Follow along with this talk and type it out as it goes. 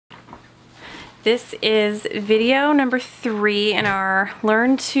This is video number 3 in our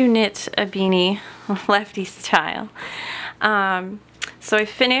Learn to Knit a Beanie Lefty style. So I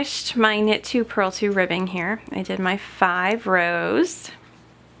finished my knit 2 purl 2 ribbing here. I did my 5 rows.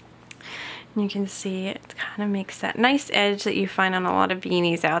 You can see it kind of makes that nice edge that you find on a lot of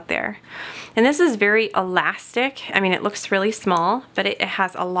beanies out there. And this is very elastic. I mean, it looks really small, but it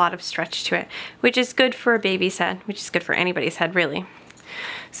has a lot of stretch to it, which is good for a baby's head, which is good for anybody's head, really.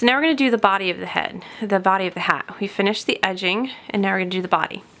 So now we're going to do the body of the head, the body of the hat. We finished the edging, and now we're going to do the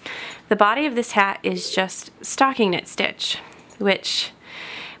body. The body of this hat is just stocking knit stitch, which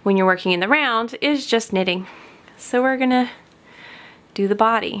when you're working in the round is just knitting. So we're going to do the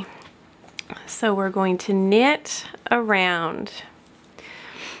body. So we're going to knit around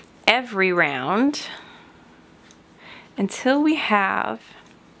every round until we have,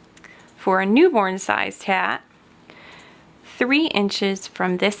 for a newborn sized hat, 3 inches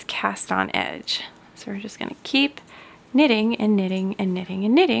from this cast on edge. So we're just going to keep knitting and knitting and knitting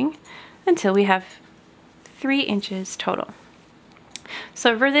and knitting until we have 3 inches total.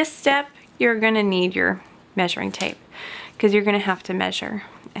 So for this step, you're going to need your measuring tape because you're going to have to measure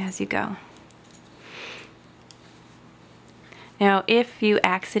as you go. Now, if you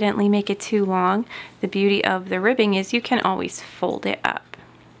accidentally make it too long, the beauty of the ribbing is you can always fold it up.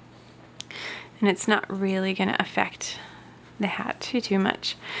 And it's not really going to affect the hat too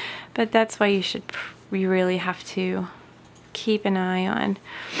much. But that's why you really have to keep an eye on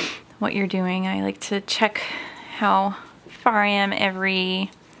what you're doing. I like to check how far I am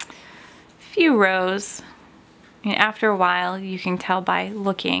every few rows. And after a while, you can tell by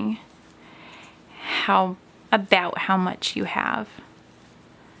looking about how much you have.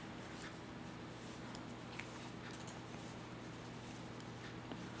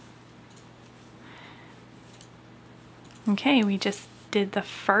 Okay, we just did the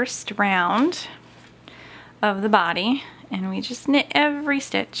first round of the body and we just knit every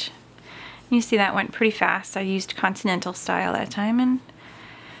stitch. You see that went pretty fast. I used continental style that time and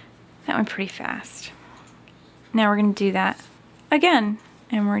that went pretty fast. Now we're going to do that again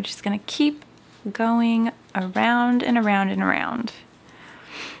and we're just going to keep going around and around and around.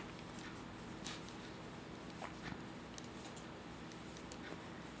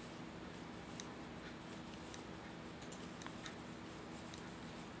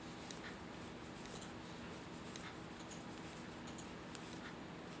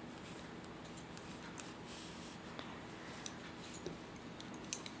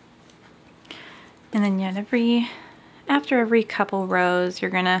 And then yet after every couple rows,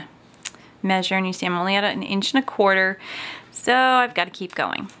 you're gonna measure, and you see I'm only at 1.25 inches, so I've got to keep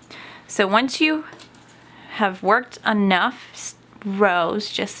going. So once you have worked enough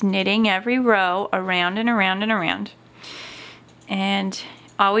rows, just knitting every row around and around and around, and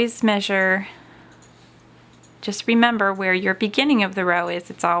always measure, just remember where your beginning of the row is.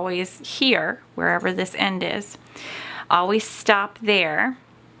 It's always here, wherever this end is. Always stop there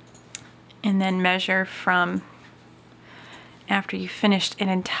and then measure from after you've finished an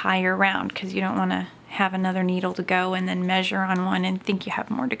entire round, because you don't want to have another needle to go and then measure on one and think you have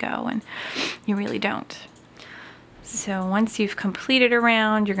more to go, and you really don't. So once you've completed a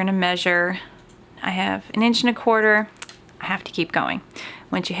round, you're going to measure. I have 1.25 inches. I have to keep going.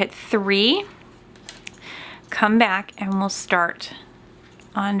 Once you hit 3, come back and we'll start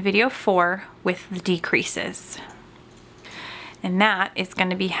on video 4 with the decreases. And that is going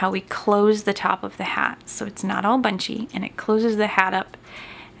to be how we close the top of the hat. So it's not all bunchy and it closes the hat up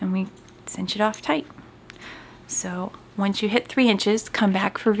and we cinch it off tight. So once you hit 3 inches, come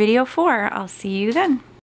back for video 4. I'll see you then.